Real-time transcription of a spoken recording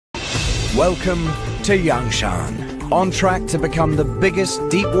Welcome to Yangshan, on track to become the biggest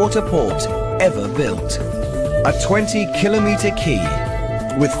deep-water port ever built. A 20-kilometer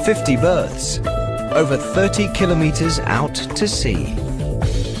quay with 50 berths, over 30 kilometers out to sea.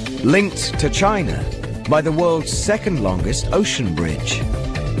 Linked to China by the world's second longest ocean bridge,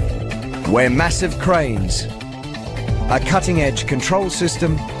 where massive cranes, a cutting-edge control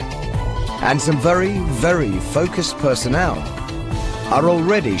system, and some very, very focused personnel are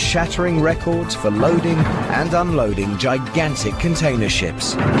already shattering records for loading and unloading gigantic container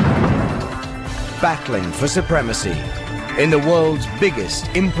ships, battling for supremacy in the world's biggest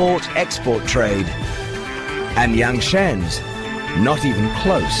import-export trade, and Yangshan's not even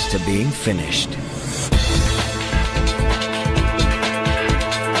close to being finished.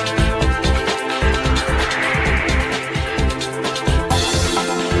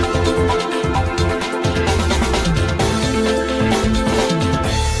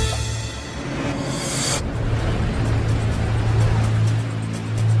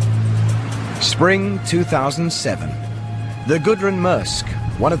 Spring 2007. The Gudrun Maersk,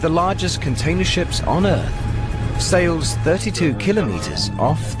 one of the largest container ships on Earth, sails 32 kilometers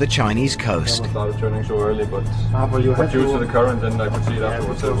off the Chinese coast. I started turning so early, but due to the current, then I could see it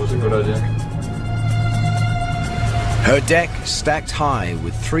afterwards, that it was a good idea. Her deck stacked high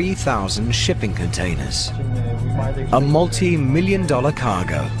with 3,000 shipping containers, a multi-million-dollar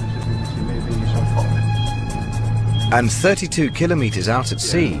cargo. And 32 kilometers out at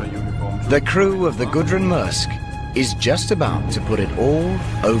sea, the crew of the Gudrun Maersk is just about to put it all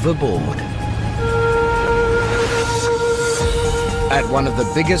overboard. At one of the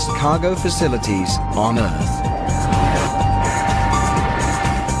biggest cargo facilities on Earth.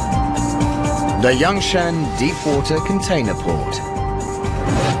 The Yangshan Deepwater Container Port.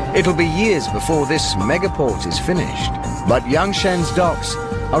 It'll be years before this megaport is finished, but Yangshan's docks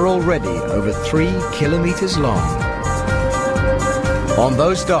are already over 3 kilometers long. On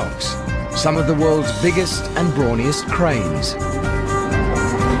those docks, some of the world's biggest and brawniest cranes,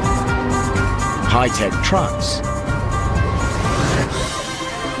 high-tech trucks,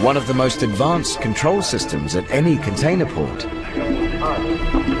 one of the most advanced control systems at any container port,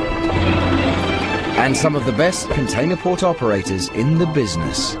 and some of the best container port operators in the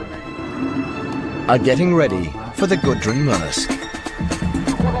business are getting ready for the Gudrun Maersk.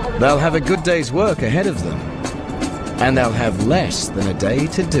 They'll have a good day's work ahead of them, and they'll have less than a day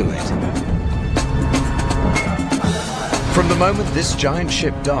to do it. From the moment this giant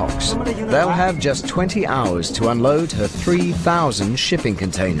ship docks, they'll have just 20 hours to unload her 3,000 shipping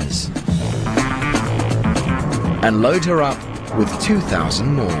containers and load her up with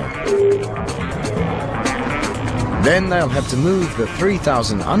 2,000 more. Then they'll have to move the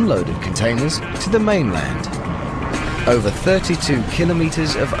 3,000 unloaded containers to the mainland, over 32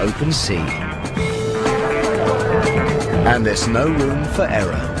 kilometers of open sea. And there's no room for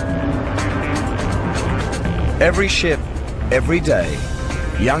error. Every ship, every day,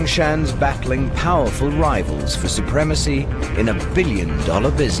 Yangshan's battling powerful rivals for supremacy in a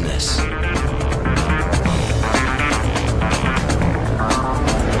billion-dollar business.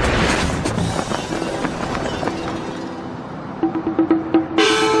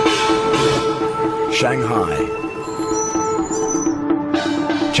 Shanghai,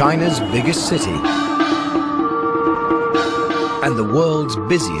 China's biggest city and the world's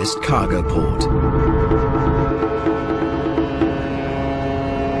busiest cargo port.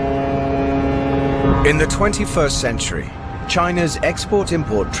 In the 21st century, China's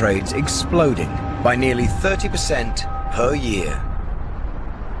export-import trade's exploding by nearly 30% per year.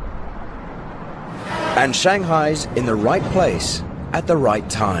 And Shanghai's in the right place at the right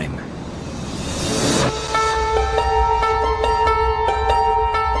time.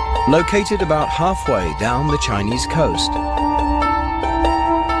 Located about halfway down the Chinese coast,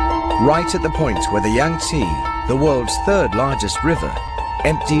 right at the point where the Yangtze, the world's third largest river,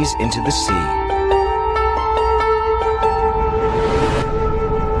 empties into the sea.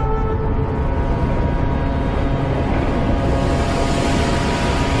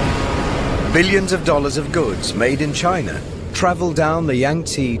 Billions of dollars of goods made in China travel down the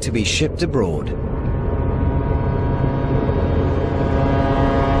Yangtze to be shipped abroad.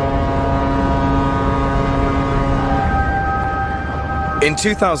 In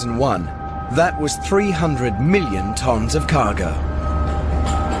 2001, that was 300 million tons of cargo.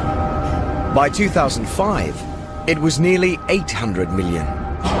 By 2005, it was nearly 800 million.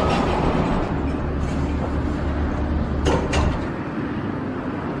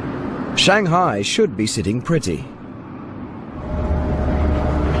 Shanghai should be sitting pretty.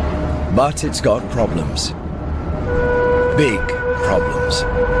 But it's got problems. Big, problems.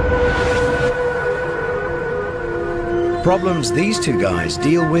 Problems these two guys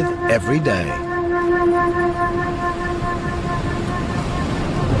deal with every day.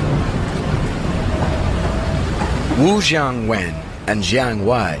 Wu Jiangwen and Jiang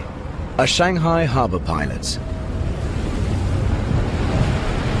Wei are Shanghai harbor pilots.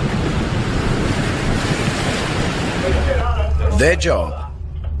 Their job,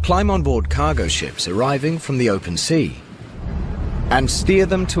 climb on board cargo ships arriving from the open sea and steer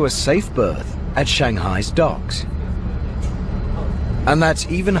them to a safe berth at Shanghai's docks. And that's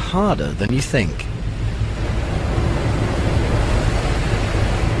even harder than you think.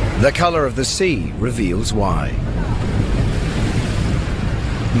 The color of the sea reveals why.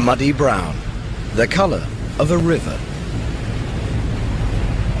 Muddy brown, the color of a river.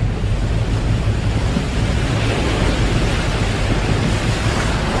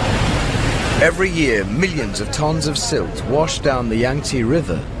 Every year, millions of tons of silt wash down the Yangtze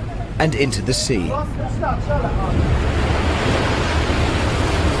River and into the sea.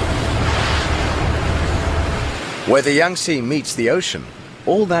 Where the Yangtze meets the ocean,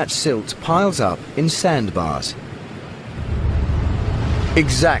 all that silt piles up in sandbars.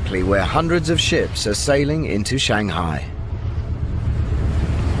 Exactly where hundreds of ships are sailing into Shanghai.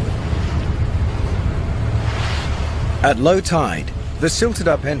 At low tide, the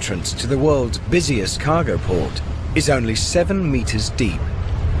silted-up entrance to the world's busiest cargo port is only 7 meters deep.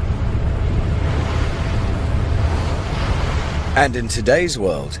 And in today's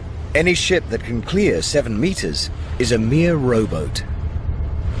world, any ship that can clear 7 meters is a mere rowboat.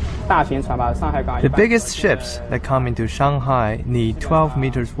 The biggest ships that come into Shanghai need 12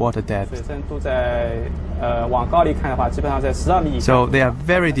 meters water depth. So they are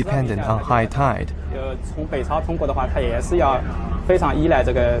very dependent on high tide. So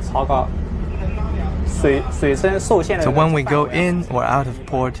when we go in or out of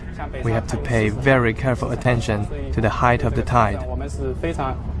port, we have to pay very careful attention to the height of the tide.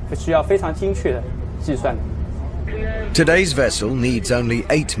 Today's vessel needs only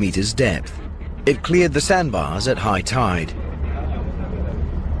 8 meters depth. It cleared the sandbars at high tide.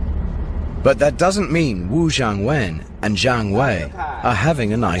 But that doesn't mean Wu Jiangwen and Jiang Wei are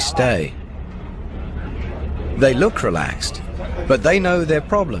having a nice day. They look relaxed, but they know their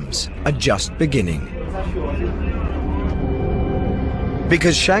problems are just beginning.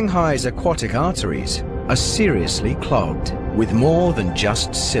 Because Shanghai's aquatic arteries are seriously clogged with more than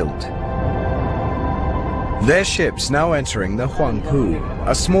just silt. Their ship's now entering the Huangpu,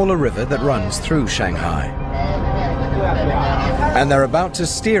 a smaller river that runs through Shanghai. And they're about to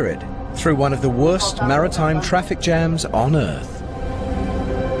steer it through one of the worst maritime traffic jams on Earth.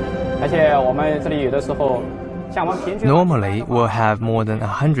 Normally, we'll have more than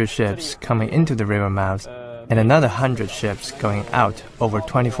 100 ships coming into the river mouth and another 100 ships going out over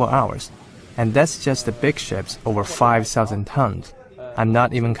 24 hours. And that's just the big ships over 5,000 tons. I'm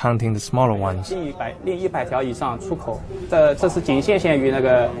not even counting the smaller ones. It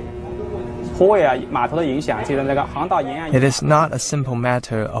is not a simple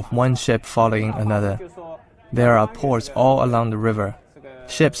matter of one ship following another. There are ports all along the river.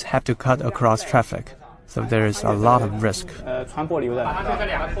 Ships have to cut across traffic, so there is a lot of risk.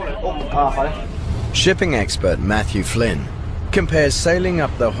 Shipping expert Matthew Flynn compares sailing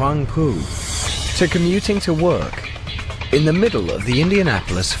up the Huangpu to commuting to work in the middle of the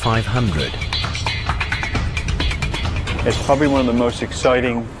Indianapolis 500. It's probably one of the most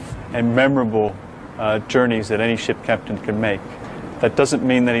exciting and memorable journeys that any ship captain can make. That doesn't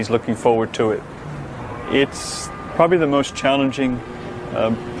mean that he's looking forward to it. It's probably the most challenging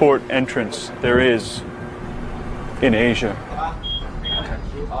port entrance there is in Asia.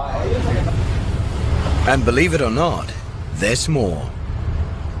 And believe it or not, there's more.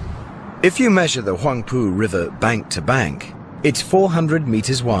 If you measure the Huangpu River bank to bank, it's 400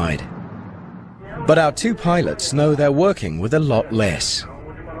 meters wide. But our two pilots know they're working with a lot less.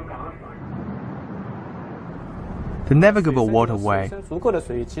 The navigable waterway,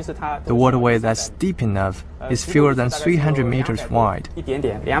 the waterway that's deep enough, is fewer than 300 meters wide.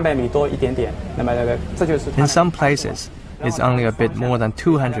 In some places, it's only a bit more than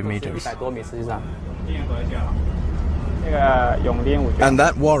 200 meters. And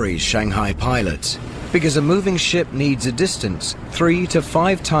that worries Shanghai pilots, because a moving ship needs a distance 3 to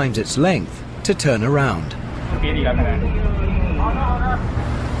 5 times its length to turn around.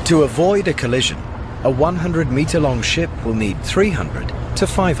 To avoid a collision, a 100-meter-long ship will need 300 to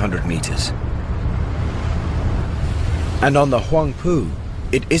 500 meters. And on the Huangpu,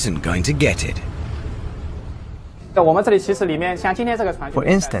 it isn't going to get it. For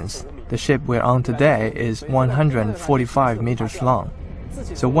instance, The ship we're on today is 145 meters long.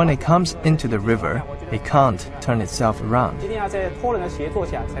 So when it comes into the river, it can't turn itself around.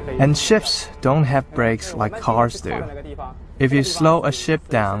 And ships don't have brakes like cars do. If you slow a ship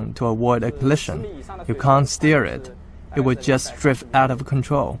down to avoid a collision, you can't steer it. It would just drift out of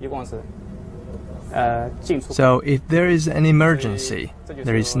control. So if there is an emergency,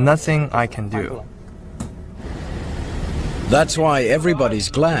 there is nothing I can do. That's why everybody's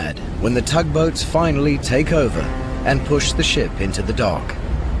glad when the tugboats finally take over and push the ship into the dock.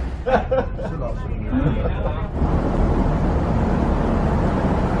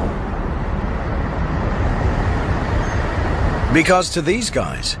 Because to these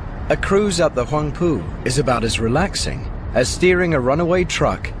guys, a cruise up the Huangpu is about as relaxing as steering a runaway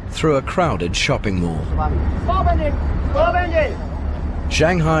truck through a crowded shopping mall.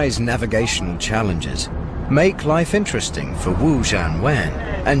 Shanghai's navigational challenges make life interesting for Wu Zhanwen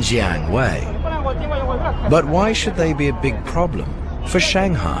and Jiang Wei. But why should they be a big problem for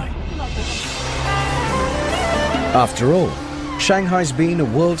Shanghai? After all, Shanghai's been a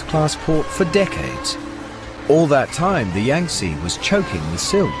world-class port for decades. All that time, the Yangtze was choking with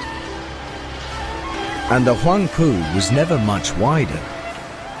silt. And the Huangpu was never much wider.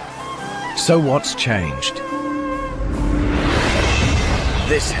 So what's changed?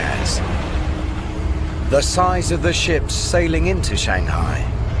 This has. The size of the ships sailing into Shanghai.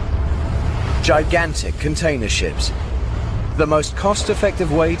 Gigantic container ships. The most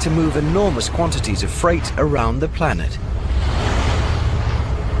cost-effective way to move enormous quantities of freight around the planet.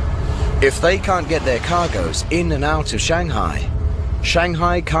 If they can't get their cargoes in and out of Shanghai,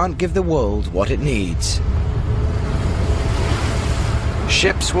 Shanghai can't give the world what it needs.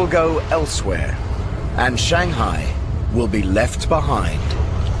 Ships will go elsewhere, and Shanghai will be left behind.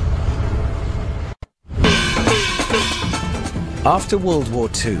 After World War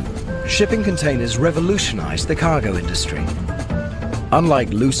II, shipping containers revolutionized the cargo industry. Unlike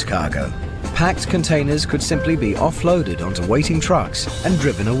loose cargo, packed containers could simply be offloaded onto waiting trucks and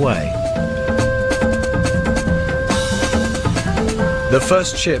driven away. The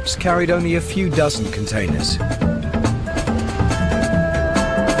first ships carried only a few dozen containers.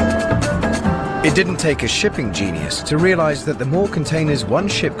 It didn't take a shipping genius to realize that the more containers one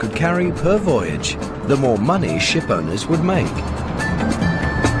ship could carry per voyage, the more money ship owners would make.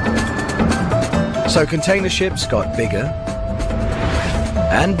 So container ships got bigger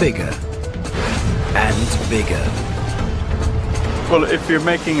and bigger and bigger. Well, if you're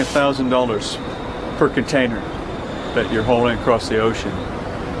making $1,000 per container that you're hauling across the ocean,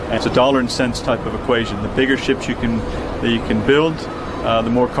 it's a dollar and cents type of equation. The bigger ships that you can build, the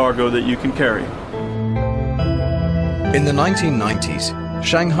more cargo that you can carry. In the 1990s,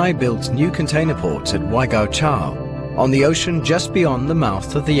 Shanghai built new container ports at Waigaoqiao on the ocean just beyond the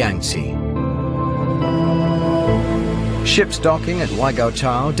mouth of the Yangtze. Ships docking at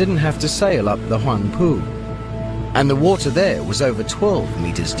Waigaoqiao didn't have to sail up the Huangpu, and the water there was over 12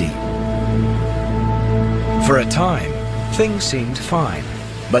 meters deep. For a time, things seemed fine,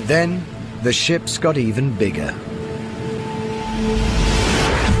 but then the ships got even bigger.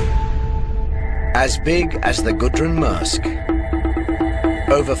 As big as the Gudrun Maersk,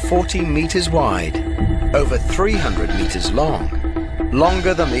 over 40 meters wide, over 300 meters long,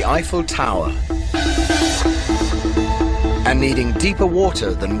 longer than the Eiffel Tower, and needing deeper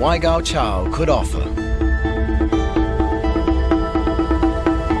water than Waigaoqiao could offer.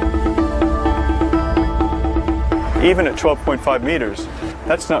 Even at 12.5 meters,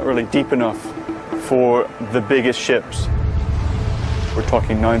 that's not really deep enough for the biggest ships. We're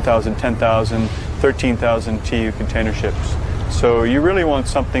talking 9,000, 10,000, 13,000 TEU container ships. So you really want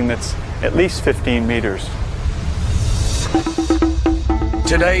something that's at least 15 meters.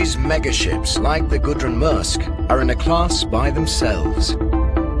 Today's megaships, like the Gudrun Maersk, are in a class by themselves.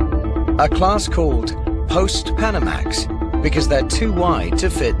 A class called Post-Panamax, because they're too wide to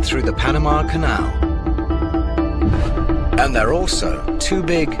fit through the Panama Canal. And they're also too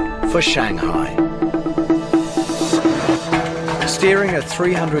big for Shanghai. Steering a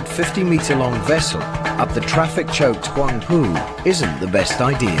 350-meter-long vessel up the traffic-choked Huangpu isn't the best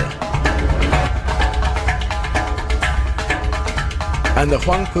idea. And the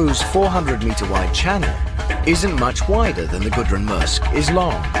Huangpu's 400-meter-wide channel isn't much wider than the Gudrun Maersk is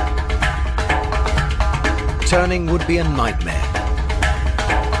long. Turning would be a nightmare.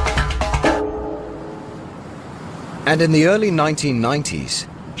 And in the early 1990s,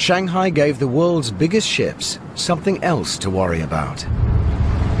 Shanghai gave the world's biggest ships something else to worry about.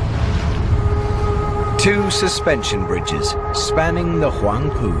 2 suspension bridges spanning the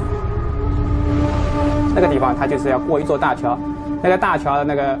Huangpu. 那个地方它就是要过一座大桥，那个大桥的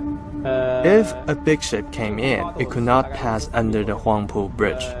那个 If a big ship came in, it could not pass under the Huangpu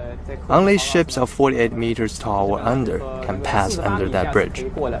Bridge. Only ships of 48 meters tall or under can pass under that bridge.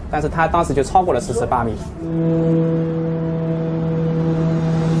 In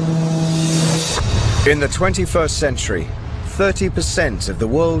the 21st century, 30% of the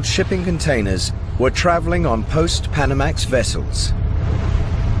world's shipping containers were traveling on post-Panamax vessels.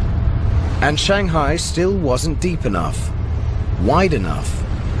 And Shanghai still wasn't deep enough, wide enough,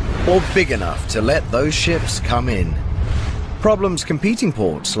 or big enough to let those ships come in. Problems competing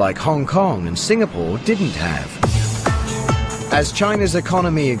ports like Hong Kong and Singapore didn't have. As China's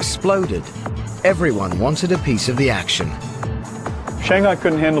economy exploded, everyone wanted a piece of the action. Shanghai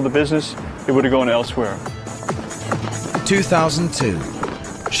couldn't handle the business, it would have gone elsewhere. 2002,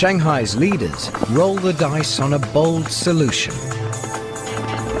 Shanghai's leaders rolled the dice on a bold solution.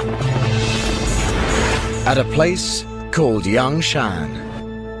 At a place called Yangshan,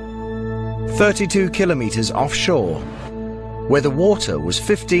 32 kilometers offshore, where the water was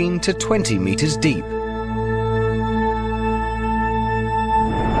 15 to 20 meters deep.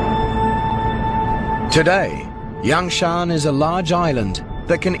 Today, Yangshan is a large island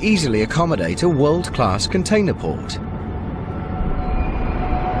that can easily accommodate a world-class container port.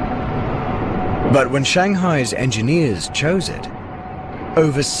 But when Shanghai's engineers chose it,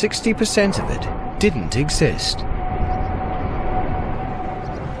 over 60% of it didn't exist.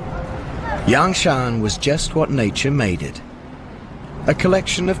 Yangshan was just what nature made it. A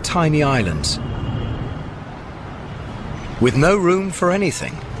collection of tiny islands with no room for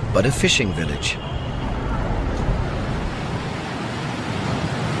anything but a fishing village.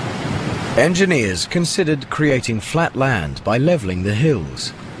 Engineers considered creating flat land by leveling the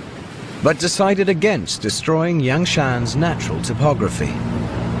hills, but decided against destroying Yangshan's natural topography.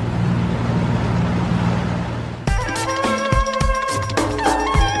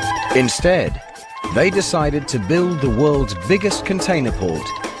 Instead, they decided to build the world's biggest container port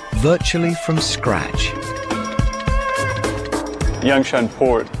virtually from scratch. Yangshan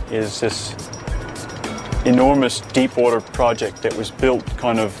Port is this enormous deep water project that was built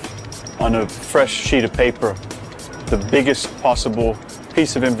kind of on a fresh sheet of paper, the biggest possible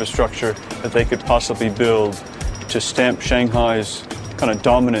piece of infrastructure that they could possibly build to stamp Shanghai's kind of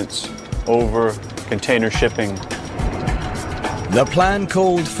dominance over container shipping. The plan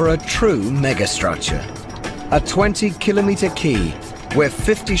called for a true megastructure, a 20-kilometer quay where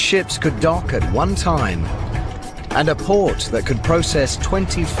 50 ships could dock at one time, and a port that could process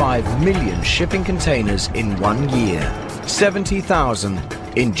 25 million shipping containers in 1 year, 70,000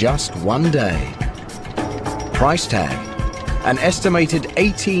 in just one day. Price tag, an estimated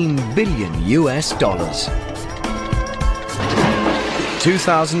 18 billion US dollars.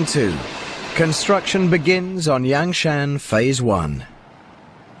 2002. Construction begins on Yangshan Phase 1.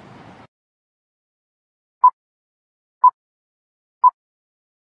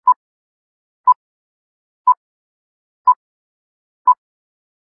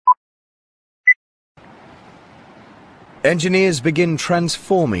 Engineers begin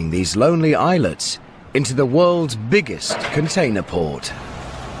transforming these lonely islets into the world's biggest container port.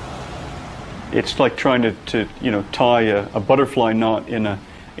 It's like trying to tie a butterfly knot in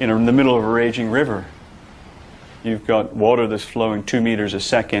the middle of a raging river. You've got water that's flowing 2 meters a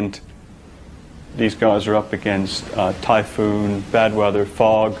second. These guys are up against typhoon, bad weather,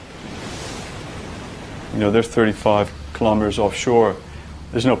 fog. They're 35 kilometers offshore.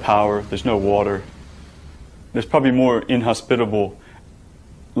 There's no power, there's no water. There's probably more inhospitable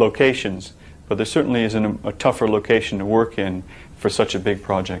locations, but there certainly isn't a tougher location to work in for such a big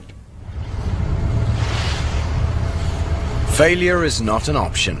project. Failure is not an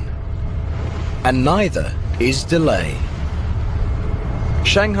option, and neither is delay.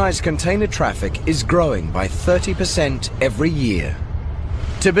 Shanghai's container traffic is growing by 30% every year.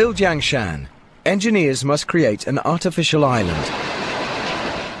 To build Yangshan, engineers must create an artificial island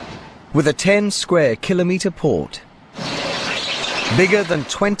with a 10-square-kilometer port, bigger than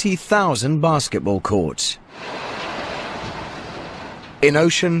 20,000 basketball courts, in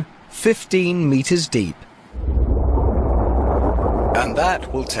ocean 15 meters deep. And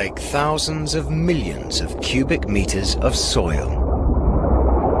that will take thousands of millions of cubic meters of soil.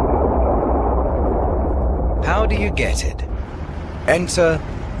 How do you get it? Enter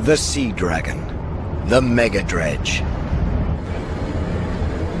the Sea Dragon, the mega dredge.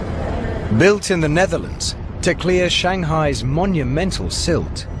 Built in the Netherlands to clear Shanghai's monumental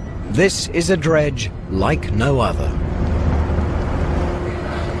silt, this is a dredge like no other.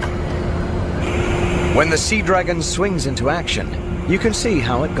 When the Sea Dragon swings into action, you can see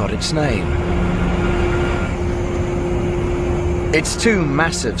how it got its name. Its two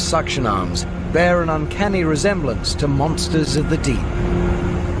massive suction arms bear an uncanny resemblance to monsters of the deep.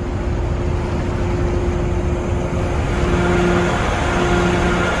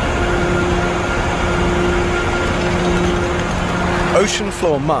 Ocean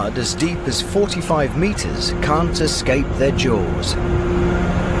floor mud as deep as 45 meters can't escape their jaws.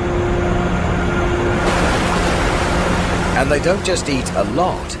 And they don't just eat a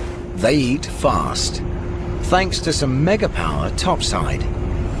lot, they eat fast, thanks to some megapower topside.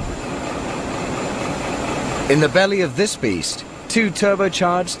 In the belly of this beast, two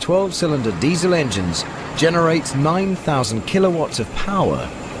turbocharged 12-cylinder diesel engines generate 9,000 kilowatts of power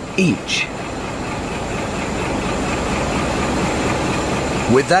each.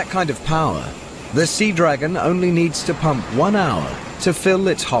 With that kind of power, the Sea Dragon only needs to pump 1 hour to fill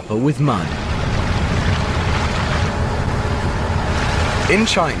its hopper with mud. In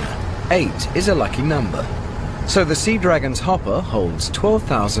China, 8 is a lucky number, so the Sea Dragon's hopper holds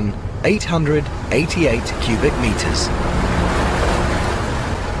 12,888 cubic meters.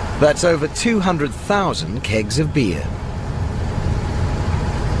 That's over 200,000 kegs of beer.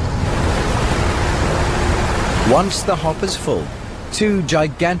 Once the hopper's full, two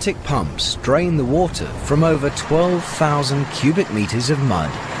gigantic pumps drain the water from over 12,000 cubic meters of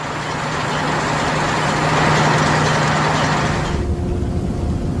mud.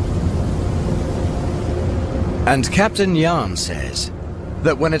 And Captain Yan says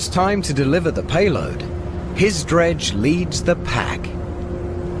that when it's time to deliver the payload, his dredge leads the pack.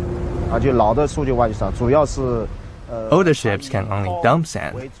 Older ships can only dump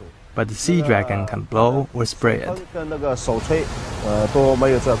sand, but the Sea Dragon can blow or spray it. That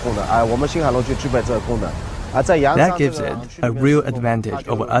gives it a real advantage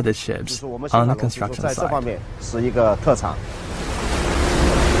over other ships on the construction site.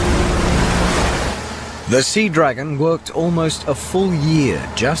 The Sea Dragon worked almost a full year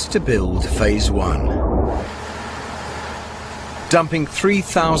just to build Phase 1. Dumping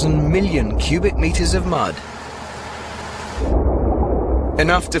 3,000 million cubic meters of mud.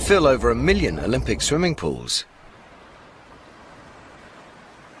 Enough to fill over 1 million Olympic swimming pools.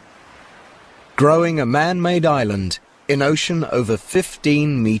 Growing a man-made island in ocean over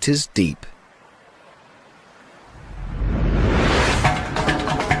 15 meters deep.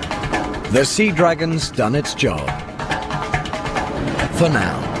 The Sea Dragon's done its job. For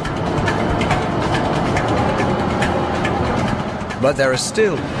now. But there are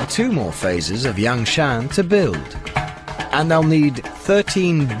still 2 more phases of Yangshan to build. And they'll need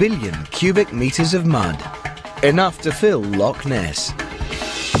 13 billion cubic meters of mud, enough to fill Loch Ness.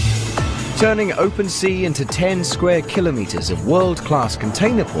 Turning open sea into 10 square kilometers of world-class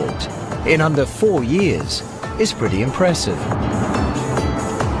container port in under 4 years is pretty impressive.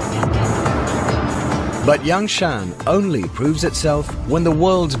 But Yangshan only proves itself when the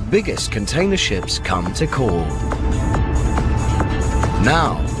world's biggest container ships come to call.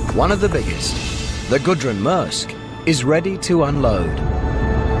 Now, one of the biggest, the Gudrun Maersk, is ready to unload.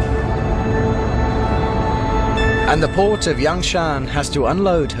 And the port of Yangshan has to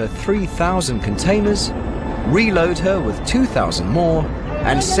unload her 3,000 containers, reload her with 2,000 more,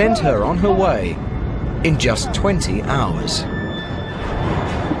 and send her on her way in just 20 hours.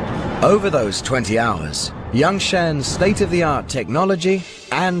 Over those 20 hours, Yangshan's state-of-the-art technology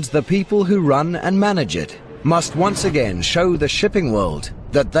and the people who run and manage it must once again show the shipping world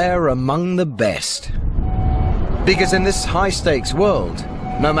that they're among the best. Because in this high-stakes world,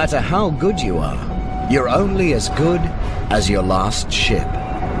 no matter how good you are, you're only as good as your last ship.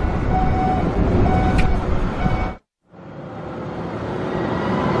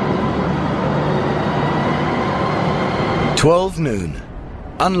 12 noon.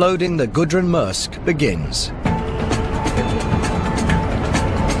 Unloading the Gudrun Maersk begins.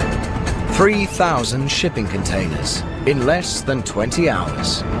 3,000 shipping containers in less than 20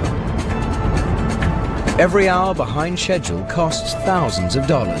 hours. Every hour behind schedule costs thousands of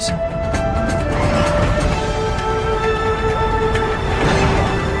dollars.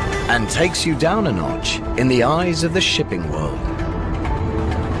 And takes you down a notch in the eyes of the shipping world.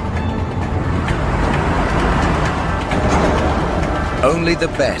 Only the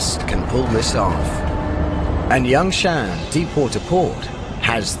best can pull this off. And Yangshan Deepwater Port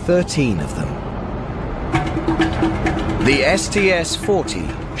has 13 of them. The STS-40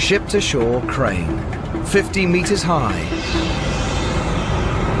 ship-to-shore crane, 50 meters high.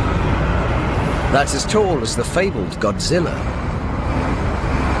 That's as tall as the fabled Godzilla.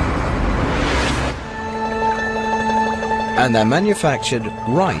 And they're manufactured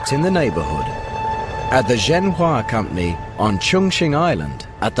right in the neighborhood, at the Zhenhua Company on Chongqing Island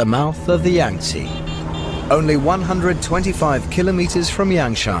at the mouth of the Yangtze. only 125 kilometers from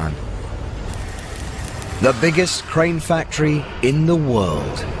Yangshan, the biggest crane factory in the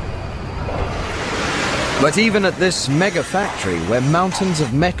world. But even at this mega factory, where mountains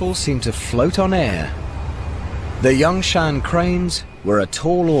of metal seem to float on air, the Yangshan cranes were a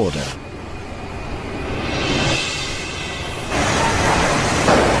tall order.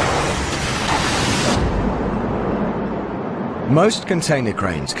 Most container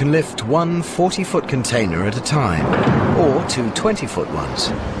cranes can lift one 40-foot container at a time, or two 20-foot ones.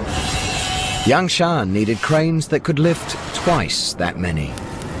 Yangshan needed cranes that could lift twice that many,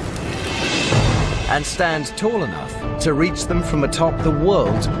 and stand tall enough to reach them from atop the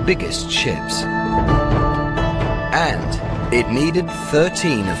world's biggest ships. And it needed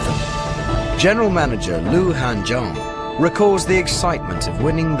 13 of them. General Manager Lu Hanzhong recalls the excitement of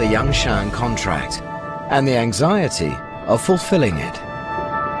winning the Yangshan contract and the anxiety of fulfilling it.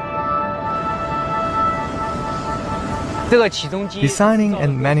 Designing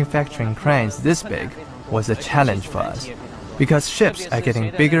and manufacturing cranes this big was a challenge for us, because ships are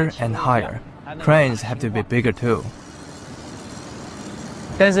getting bigger and higher. Cranes have to be bigger too.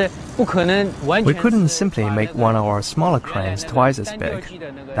 We couldn't simply make one of our smaller cranes twice as big.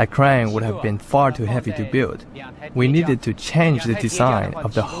 That crane would have been far too heavy to build. We needed to change the design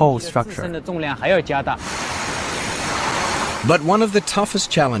of the whole structure. But one of the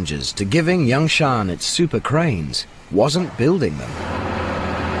toughest challenges to giving Yangshan its super cranes wasn't building them.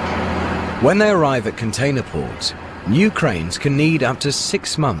 When they arrive at container ports, new cranes can need up to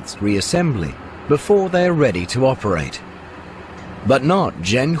 6 months reassembly before they are ready to operate. But not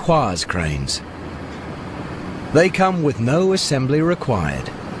Zhenhua's cranes. They come with no assembly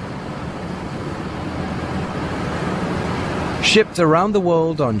required. Shipped around the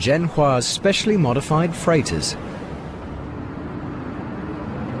world on Zhenhua's specially modified freighters.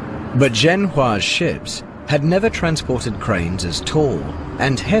 But Zhenhua's ships had never transported cranes as tall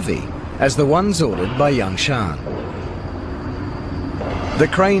and heavy as the ones ordered by Yangshan. The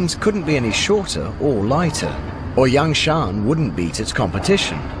cranes couldn't be any shorter or lighter, or Yangshan wouldn't beat its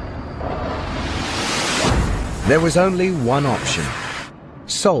competition. There was only one option: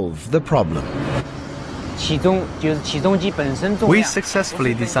 solve the problem. We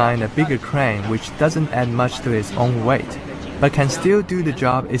successfully designed a bigger crane which doesn't add much to its own weight, but can still do the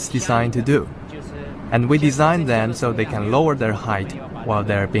job it's designed to do. And we designed them so they can lower their height while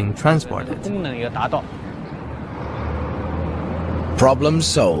they're being transported. Problem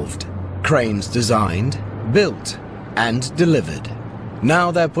solved. Cranes designed, built, and delivered.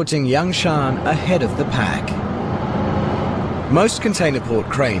 Now they're putting Yangshan ahead of the pack. Most container port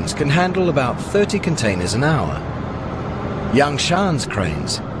cranes can handle about 30 containers an hour. Yangshan's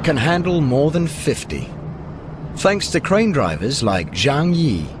cranes can handle more than 50. Thanks to crane drivers like Zhang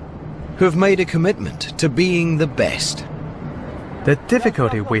Yi, who have made a commitment to being the best. The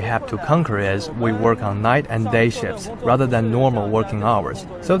difficulty we have to conquer is we work on night and day shifts rather than normal working hours,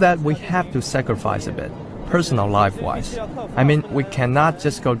 so that we have to sacrifice a bit, personal life-wise. I mean, we cannot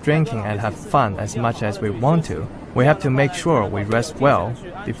just go drinking and have fun as much as we want to. We have to make sure we rest well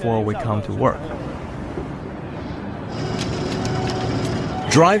before we come to work.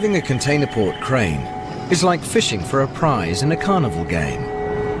 Driving a container port crane is like fishing for a prize in a carnival game.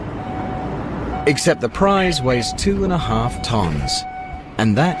 Except the prize weighs 2.5 tons,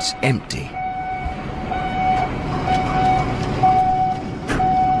 and that's empty.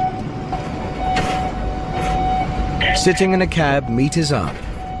 Sitting in a cab meters up,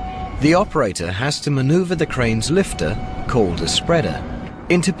 the operator has to maneuver the crane's lifter, called a spreader,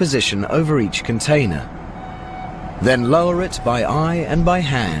 into position over each container, then lower it by eye and by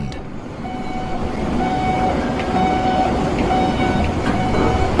hand.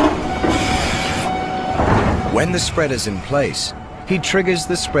 When the spreader's in place, he triggers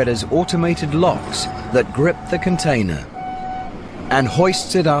the spreader's automated locks that grip the container and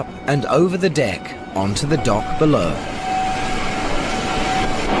hoists it up and over the deck onto the dock below,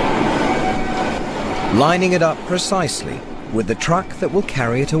 lining it up precisely with the truck that will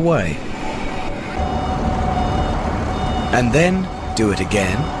carry it away. And then do it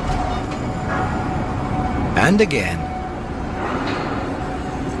again, and again,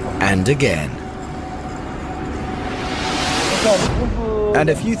 and again. And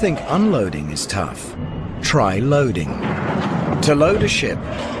if you think unloading is tough, try loading. To load a ship,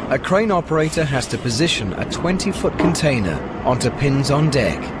 a crane operator has to position a 20-foot container onto pins on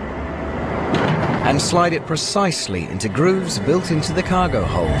deck and slide it precisely into grooves built into the cargo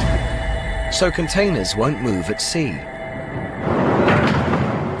hold, so containers won't move at sea.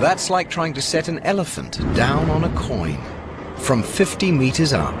 That's like trying to set an elephant down on a coin from 50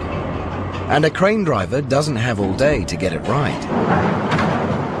 meters up. and a crane driver doesn't have all day to get it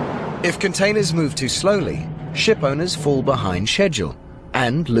right. If containers move too slowly, ship owners fall behind schedule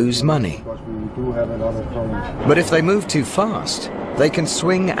and lose money. But if they move too fast, they can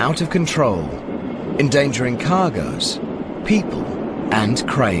swing out of control, endangering cargoes, people, and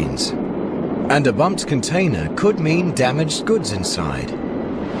cranes. And a bumped container could mean damaged goods inside.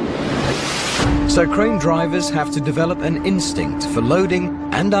 So crane drivers have to develop an instinct for loading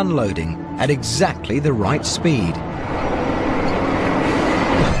and unloading at exactly the right speed.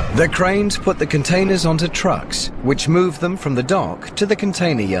 The cranes put the containers onto trucks, which move them from the dock to the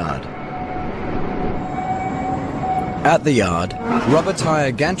container yard. At the yard, rubber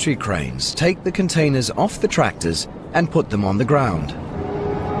tire gantry cranes take the containers off the tractors and put them on the ground.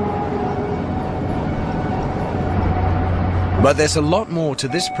 But there's a lot more to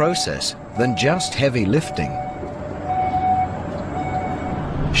this process than just heavy lifting.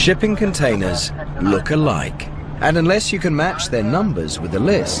 Shipping containers look alike, and unless you can match their numbers with the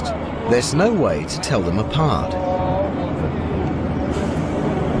list, there's no way to tell them apart.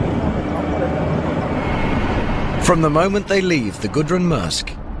 From the moment they leave the Gudrun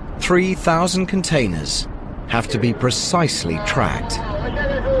Maersk, 3,000 containers have to be precisely tracked.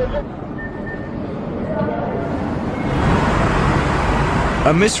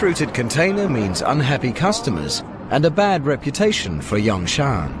 A misrouted container means unhappy customers and a bad reputation for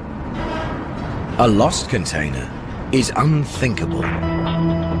Yongshan. A lost container is unthinkable.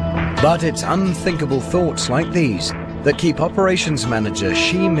 But it's unthinkable thoughts like these that keep operations manager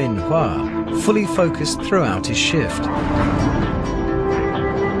Shi Min-hua fully focused throughout his shift.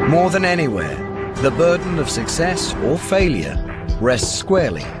 More than anywhere, the burden of success or failure rests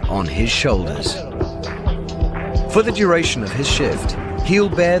squarely on his shoulders. For the duration of his shift, he'll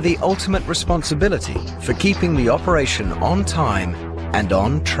bear the ultimate responsibility for keeping the operation on time and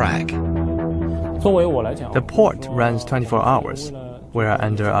on track. The port runs 24 hours. We are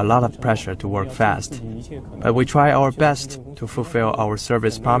under a lot of pressure to work fast, but we try our best to fulfill our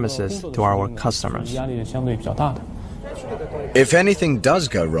service promises to our customers. If anything does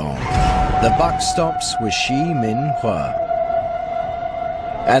go wrong, the buck stops with Shi Min-hua.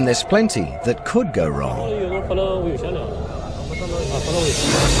 And there's plenty that could go wrong.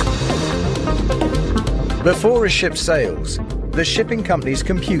 Before a ship sails, the shipping company's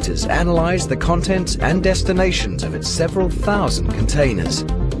computers analyze the contents and destinations of its several thousand containers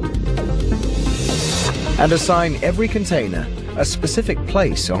and assign every container a specific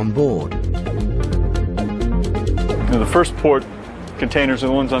place on board. The first port containers are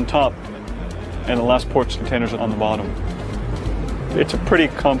the ones on top, and the last port's containers are on the bottom. It's a pretty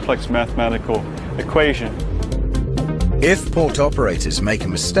complex mathematical equation. If port operators make a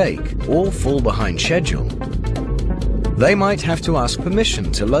mistake or fall behind schedule, they might have to ask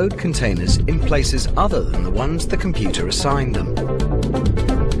permission to load containers in places other than the ones the computer assigned them.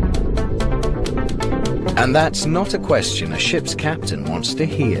 And that's not a question a ship's captain wants to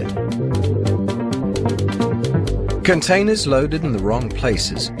hear. Containers loaded in the wrong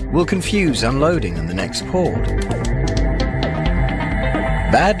places will confuse unloading in the next port.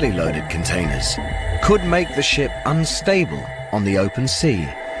 Badly loaded containers could make the ship unstable on the open sea.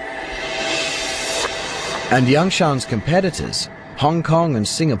 And Yongshan's competitors, Hong Kong and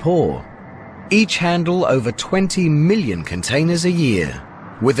Singapore, each handle over 20 million containers a year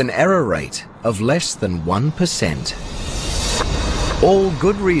with an error rate of less than 1%. All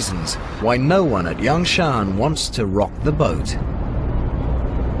good reasons why no one at Yongshan wants to rock the boat.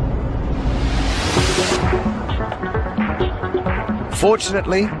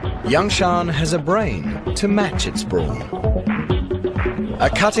 Fortunately, Yongshan has a brain to match its brawn. A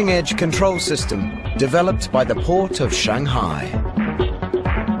cutting-edge control system developed by the port of Shanghai.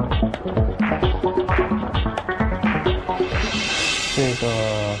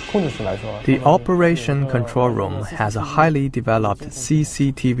 The operation control room has a highly developed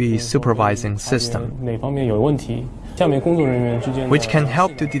CCTV supervising system, which can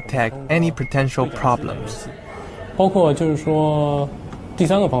help to detect any potential problems.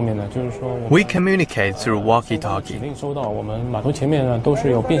 We communicate through walkie-talkie.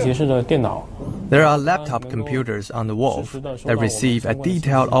 There are laptop computers on the wharf that receive a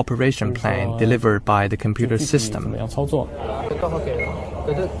detailed operation plan delivered by the computer system.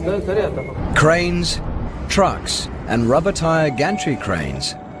 Cranes, trucks, and rubber tire gantry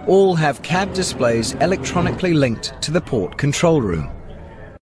cranes all have cab displays electronically linked to the port control room.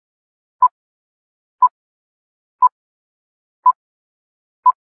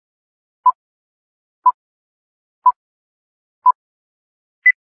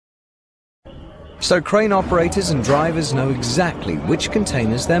 So crane operators and drivers know exactly which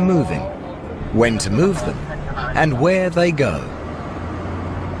containers they're moving when to move them, and where they go.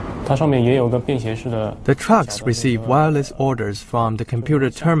 The trucks receive wireless orders from the computer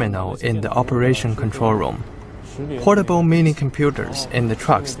terminal in the operation control room. Portable mini computers in the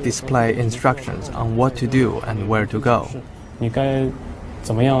trucks display instructions on what to do and where to go.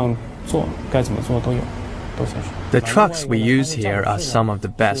 The trucks we use here are some of the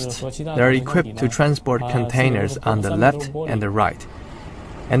best. They are equipped to transport containers on the left and the right.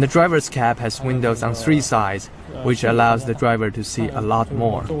 And the driver's cab has windows on 3 sides, which allows the driver to see a lot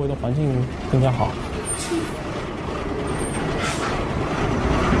more.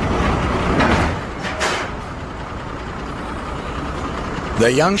 The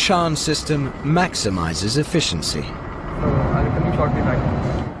Yangshan system maximizes efficiency.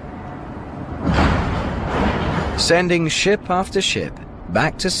 Sending ship after ship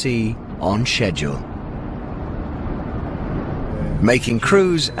back to sea on schedule. Making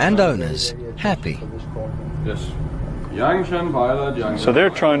crews and owners happy. Yes. So they're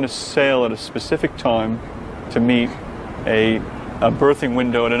trying to sail at a specific time to meet a berthing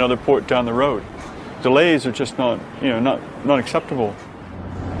window at another port down the road. Delays are just not acceptable.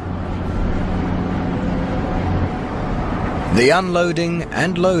 The unloading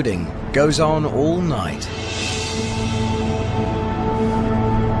and loading goes on all night.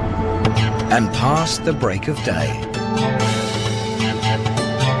 And past the break of day.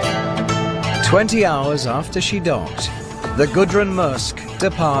 20 hours after she docked, the Gudrun Maersk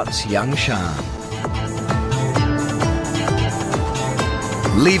departs Yangshan,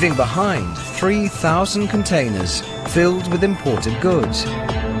 leaving behind 3,000 containers filled with imported goods.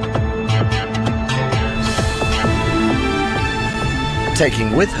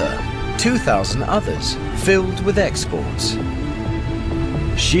 Taking with her 2,000 others filled with exports.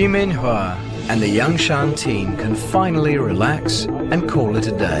 Xi Minhua and the Yangshan team can finally relax and call it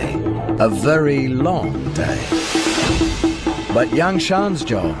a day. A very long day. But Yangshan's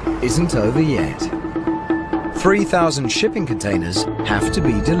job isn't over yet. 3,000 shipping containers have to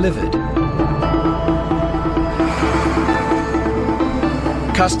be delivered.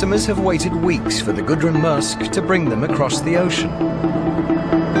 Customers have waited weeks for the Gudrun Maersk to bring them across the ocean.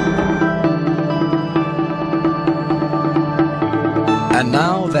 And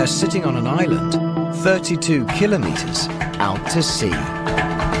now they're sitting on an island 32 kilometers out to sea.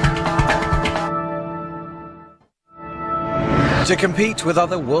 To compete with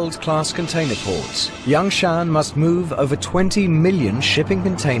other world-class container ports, Yangshan must move over 20 million shipping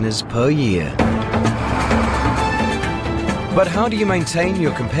containers per year. But how do you maintain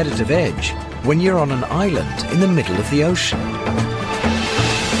your competitive edge when you're on an island in the middle of the ocean?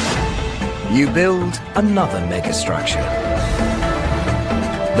 You build another megastructure.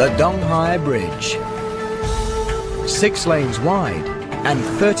 The Donghai Bridge. 6 lanes wide and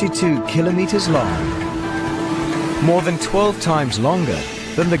 32 kilometers long. More than 12 times longer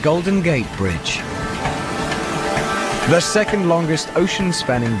than the Golden Gate Bridge. The second longest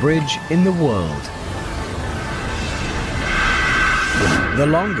ocean-spanning bridge in the world. The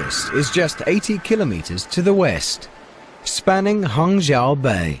longest is just 80 kilometers to the west, spanning Hangzhou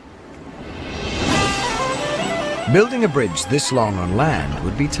Bay. Building a bridge this long on land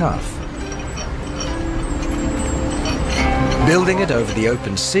would be tough. Building it over the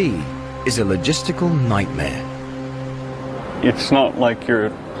open sea is a logistical nightmare. It's not like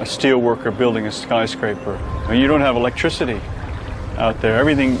you're a steel worker building a skyscraper. You don't have electricity out there.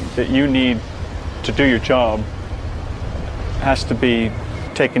 Everything that you need to do your job has to be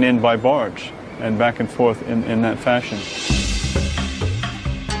taken in by barge and back and forth in that fashion.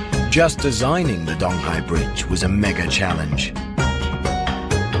 Just designing the Donghai Bridge was a mega challenge.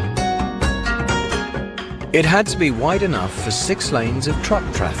 It had to be wide enough for 6 lanes of truck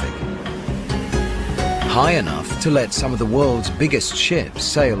traffic, high enough to let some of the world's biggest ships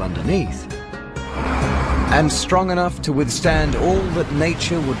sail underneath, and strong enough to withstand all that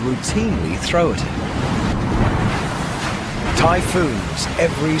nature would routinely throw at it. Typhoons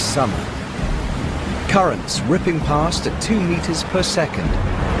every summer, currents ripping past at 2 meters per second,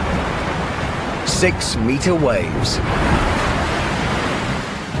 6-meter waves.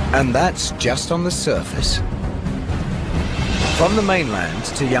 And that's just on the surface. From the mainland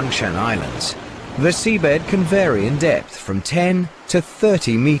to Yangshan Islands, the seabed can vary in depth from 10 to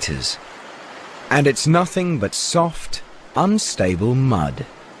 30 meters. And it's nothing but soft, unstable mud.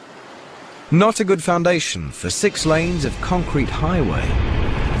 Not a good foundation for 6 lanes of concrete highway,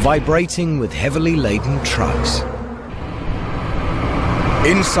 vibrating with heavily laden trucks.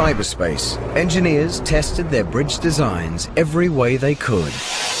 In cyberspace, engineers tested their bridge designs every way they could.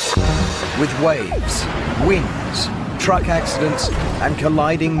 With waves, winds, truck accidents, and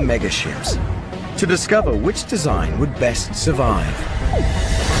colliding megaships. to discover which design would best survive.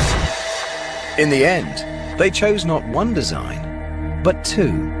 In the end, they chose not one design, but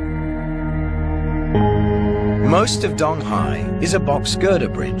two. Most of Donghai is a box girder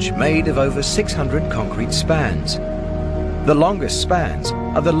bridge made of over 600 concrete spans. The longest spans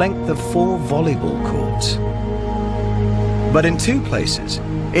are the length of 4 volleyball courts. But in 2 places,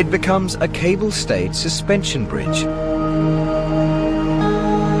 it becomes a cable-stayed suspension bridge,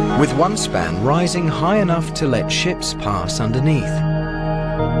 with one span rising high enough to let ships pass underneath.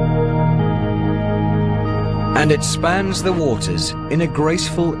 And it spans the waters in a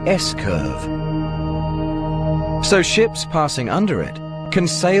graceful S-curve, so ships passing under it can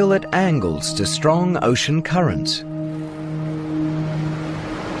sail at angles to strong ocean currents.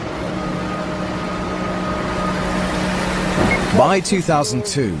 By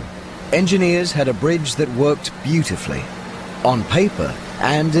 2002, engineers had a bridge that worked beautifully, on paper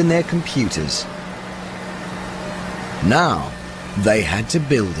and in their computers. Now, they had to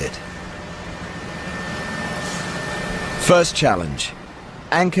build it. First challenge: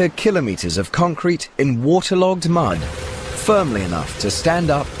 anchor kilometers of concrete in waterlogged mud, firmly enough to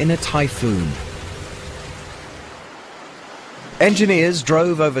stand up in a typhoon. Engineers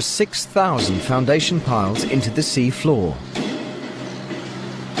drove over 6,000 foundation piles into the sea floor,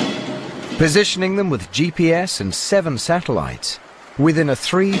 positioning them with GPS and 7 satellites within a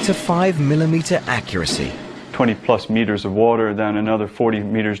 3 to 5 millimeter accuracy. 20 plus meters of water, then another 40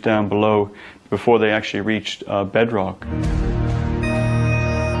 meters down below before they actually reached bedrock.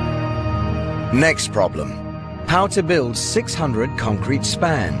 Next problem: how to build 600 concrete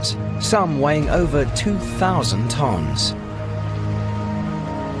spans, some weighing over 2,000 tons.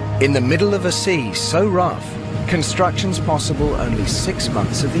 In the middle of a sea so rough, construction's possible only 6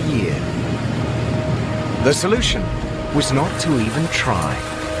 months of the year. The solution was not to even try.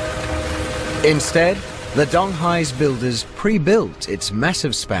 Instead, the Donghai's builders pre-built its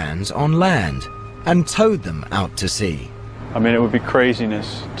massive spans on land and towed them out to sea. I mean, it would be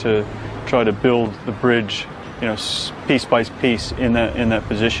craziness to try to build the bridge, piece by piece in that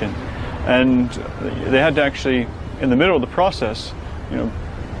position. And they had to actually, in the middle of the process,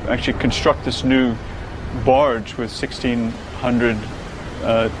 actually construct this new barge with 1,600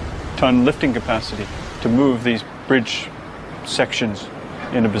 ton lifting capacity to move these bridge sections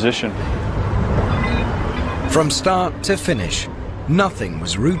into position. From start to finish, nothing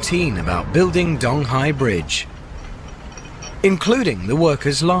was routine about building Donghai Bridge, including the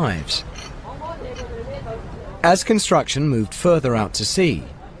workers' lives. As construction moved further out to sea,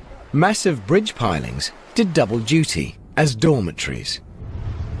 massive bridge pilings did double duty as dormitories.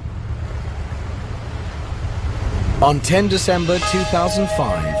 On 10 December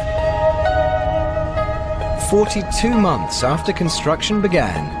 2005, 42 months after construction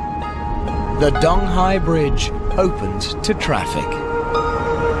began, the Donghai Bridge opened to traffic.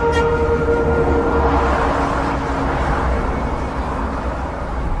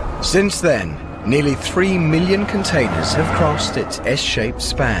 Since then, nearly 3 million containers have crossed its S-shaped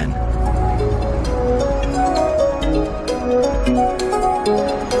span.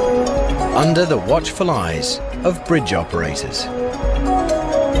 Under the watchful eyes of bridge operators.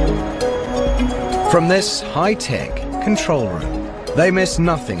 From this high-tech control room, they miss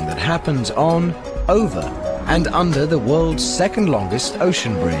nothing that happens on, over, and under the world's second longest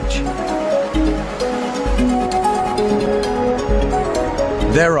ocean bridge.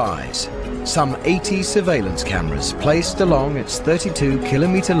 Their eyes, some 80 surveillance cameras placed along its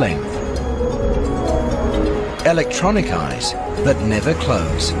 32-kilometer length. Electronic eyes that never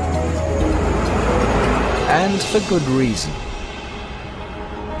close. And for good reason.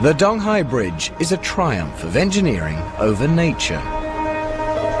 The Donghai Bridge is a triumph of engineering over nature.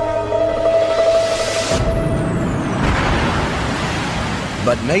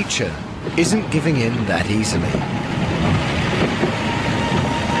 But nature isn't giving in that easily.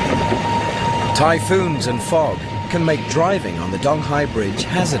 Typhoons and fog can make driving on the Donghai Bridge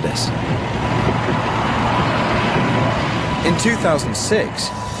hazardous. In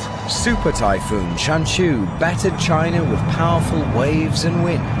 2006, Super Typhoon Chanshu battered China with powerful waves and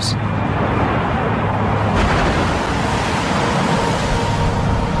winds.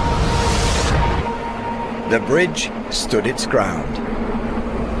 The bridge stood its ground.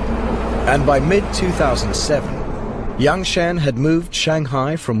 And by mid-2007, Yangshan had moved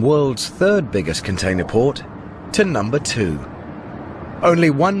Shanghai from world's 3rd biggest container port to number 2. Only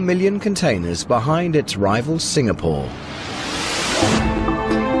 1 million containers behind its rival Singapore.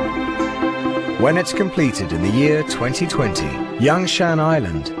 When it's completed in the year 2020, Yangshan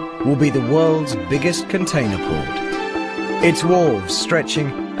Island will be the world's biggest container port, its wharves stretching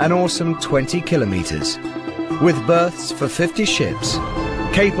an awesome 20 kilometers, with berths for 50 ships,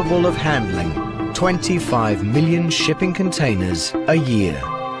 capable of handling 25 million shipping containers a year.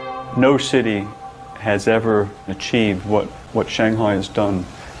 No city has ever achieved what Shanghai has done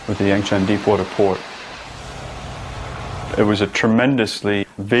with the Yangshan Deepwater Port. It was a tremendously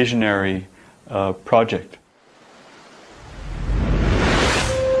visionary project.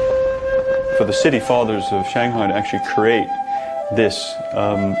 For the city fathers of Shanghai to actually create this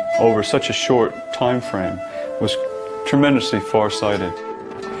over such a short time frame was tremendously far-sighted.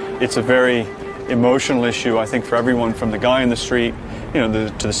 It's a very emotional issue, I think, for everyone, from the guy in the street, you know,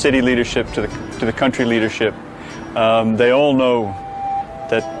 to the city leadership, to the country leadership. They all know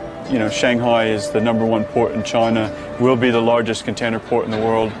that, you know, Shanghai is the #1 port in China, will be the largest container port in the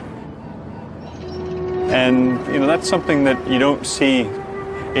world. And, you know, that's something that you don't see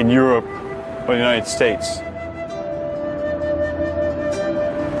in Europe or the United States.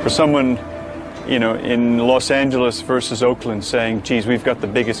 For someone, you know, in Los Angeles versus Oakland saying, geez, we've got the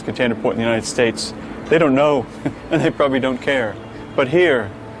biggest container port in the United States, they don't know, and they probably don't care. But here,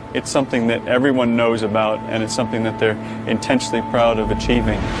 it's something that everyone knows about, and it's something that they're intensely proud of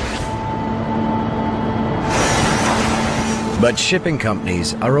achieving. But shipping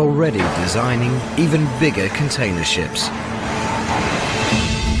companies are already designing even bigger container ships.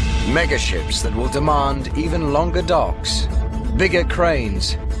 Mega ships that will demand even longer docks, bigger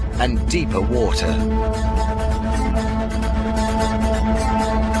cranes, and deeper water.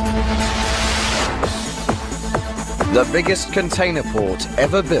 The biggest container port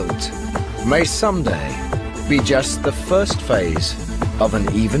ever built may someday be just the first phase of an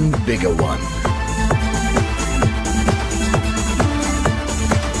even bigger one.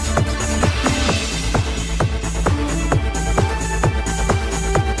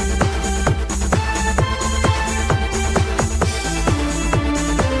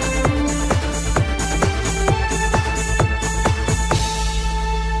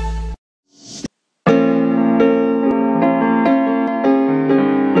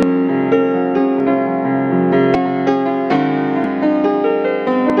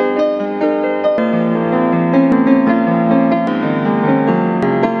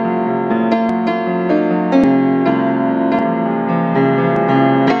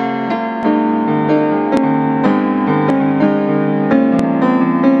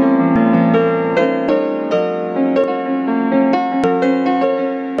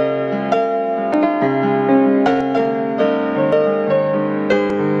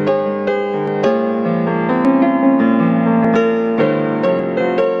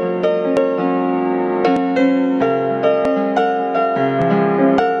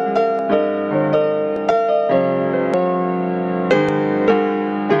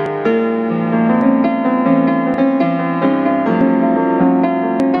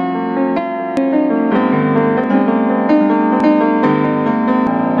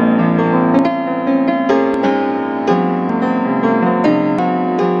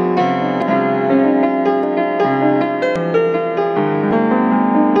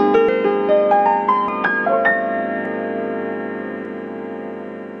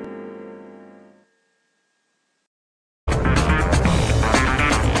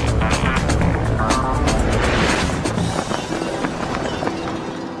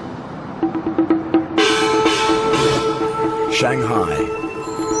 Shanghai,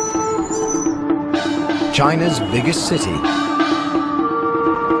 China's biggest city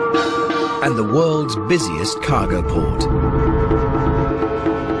and the world's busiest cargo port.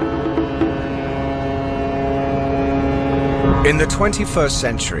 In the 21st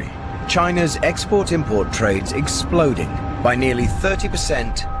century, China's export-import trade's exploding by nearly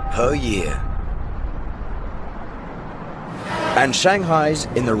 30% per year. And Shanghai's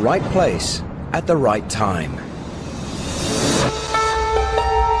in the right place at the right time.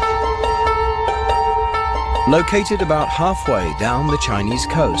 Located about halfway down the Chinese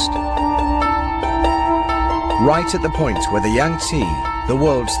coast, right at the point where the Yangtze, the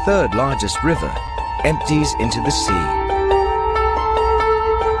world's third largest river, empties into the sea.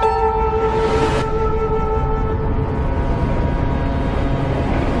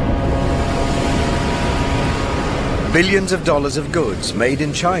 Billions of dollars of goods made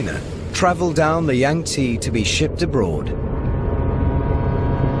in China travel down the Yangtze to be shipped abroad.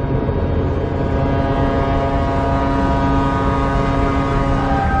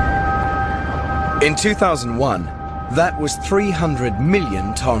 In 2001, that was 300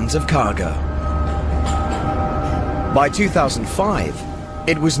 million tons of cargo. By 2005,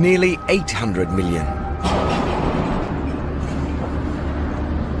 it was nearly 800 million.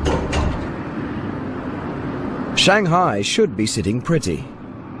 Shanghai should be sitting pretty,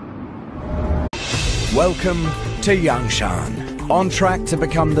 Welcome to Yangshan, on track to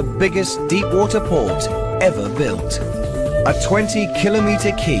become the biggest deep-water port ever built. A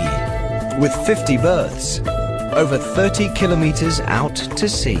 20-kilometer quay with 50 berths, over 30 kilometers out to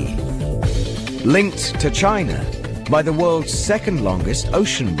sea. Linked to China by the world's second longest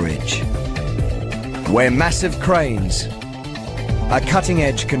ocean bridge, where massive cranes, a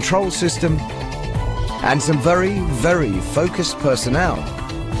cutting-edge control system, and some very, very focused personnel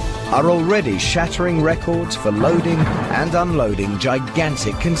are already shattering records for loading and unloading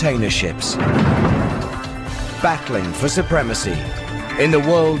gigantic container ships, battling for supremacy in the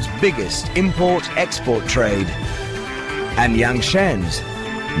world's biggest import-export trade. And Yangshan's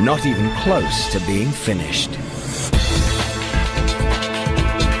not even close to being finished.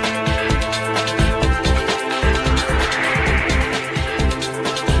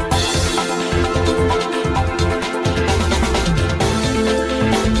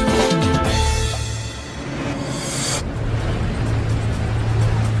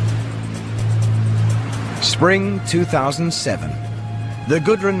 Spring 2007. The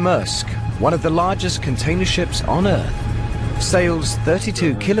Gudrun Maersk, one of the largest container ships on Earth, sails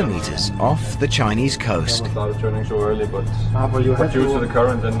 32 kilometers off the Chinese coast. I started turning so early, but due to the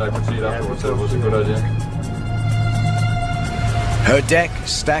current, then I could see it afterwards, so it was a good idea. Her deck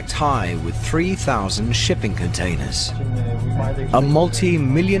stacked high with 3,000 shipping containers, a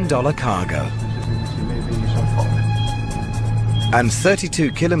multi-million-dollar cargo. And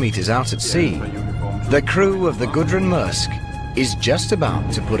 32 kilometers out at sea, the crew of the Gudrun Maersk is just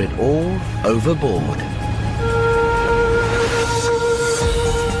about to put it all overboard.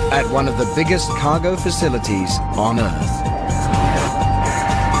 At one of the biggest cargo facilities on Earth.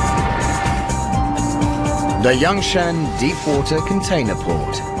 The Yangshan Deepwater Container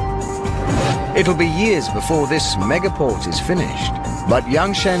Port. It'll be years before this megaport is finished, but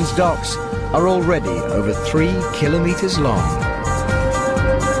Yangshan's docks are already over 3 kilometers long.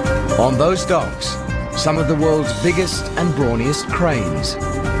 On those docks, some of the world's biggest and brawniest cranes,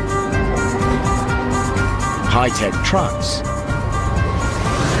 high-tech trucks,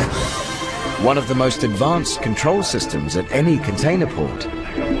 one of the most advanced control systems at any container port,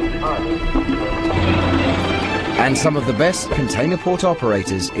 and some of the best container port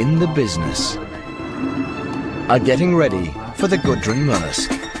operators in the business are getting ready for the Gudrun Maersk.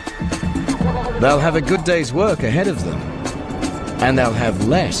 They'll have a good day's work ahead of them, and they'll have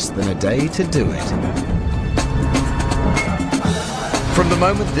less than a day to do it. From the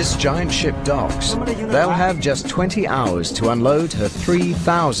moment this giant ship docks, they'll have just 20 hours to unload her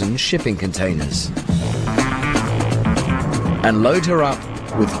 3,000 shipping containers and load her up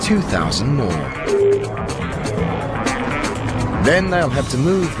with 2,000 more. Then they'll have to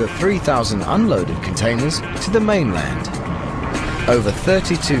move the 3,000 unloaded containers to the mainland, over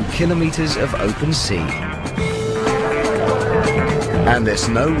 32 kilometers of open sea. And there's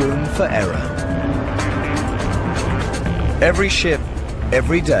no room for error. Every ship,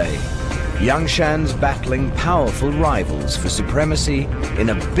 every day, Yangshan's battling powerful rivals for supremacy in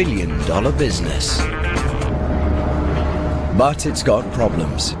a billion-dollar business. But it's got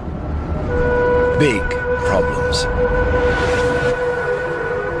problems. Big problems.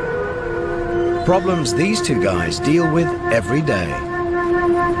 Problems these two guys deal with every day.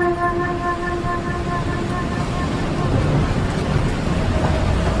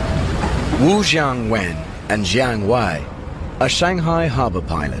 Wu Jiangwen and Jiang Wei are Shanghai harbor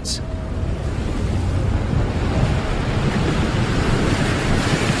pilots.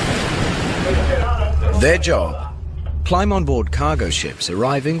 Their job, climb on board cargo ships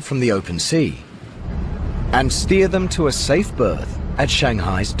arriving from the open sea and steer them to a safe berth at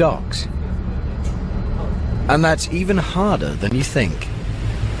Shanghai's docks. And that's even harder than you think.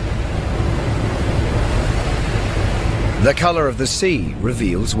 The color of the sea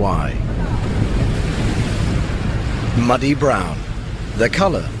reveals why. Muddy brown, the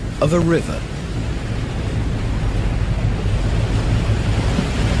color of a river.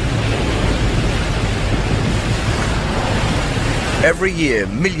 Every year,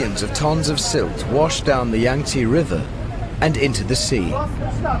 millions of tons of silt wash down the Yangtze River and into the sea.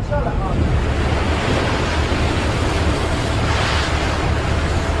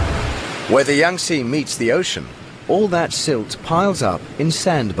 Where the Yangtze meets the ocean, all that silt piles up in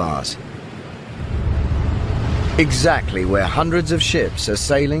sandbars. Exactly where hundreds of ships are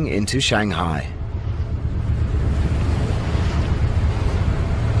sailing into Shanghai.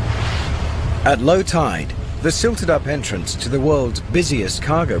 At low tide, the silted-up entrance to the world's busiest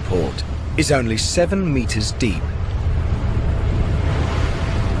cargo port is only 7 meters deep.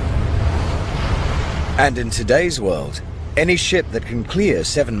 And in today's world, any ship that can clear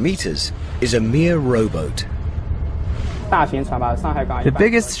 7 meters is a mere rowboat. The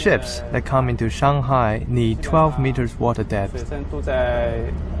biggest ships that come into Shanghai need 12 meters water depth.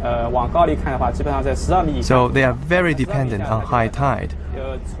 So they are very dependent on high tide.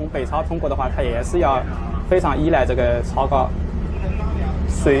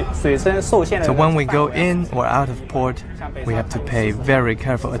 So when we go in or out of port, we have to pay very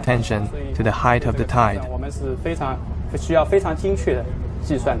careful attention to the height of the tide.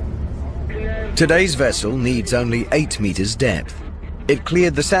 Today's vessel needs only 8 meters depth. It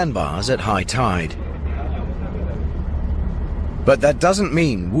cleared the sandbars at high tide. But that doesn't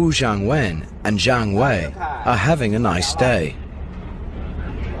mean Wu Zhangwen and Zhang Wei are having a nice day.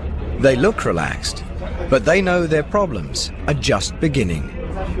 They look relaxed, but they know their problems are just beginning.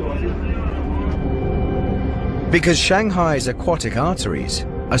 Because Shanghai's aquatic arteries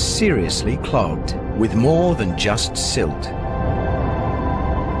are seriously clogged with more than just silt.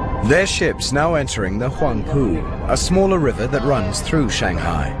 Their ship's now entering the Huangpu, a smaller river that runs through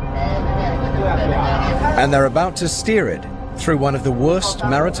Shanghai. And they're about to steer it through one of the worst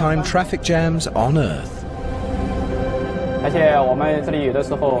maritime traffic jams on Earth.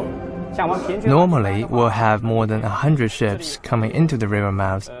 Normally, we'll have more than 100 ships coming into the river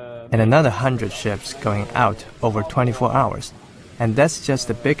mouth and another 100 ships going out over 24 hours. And that's just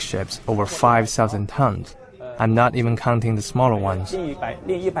the big ships over 5,000 tons. I'm not even counting the smaller ones.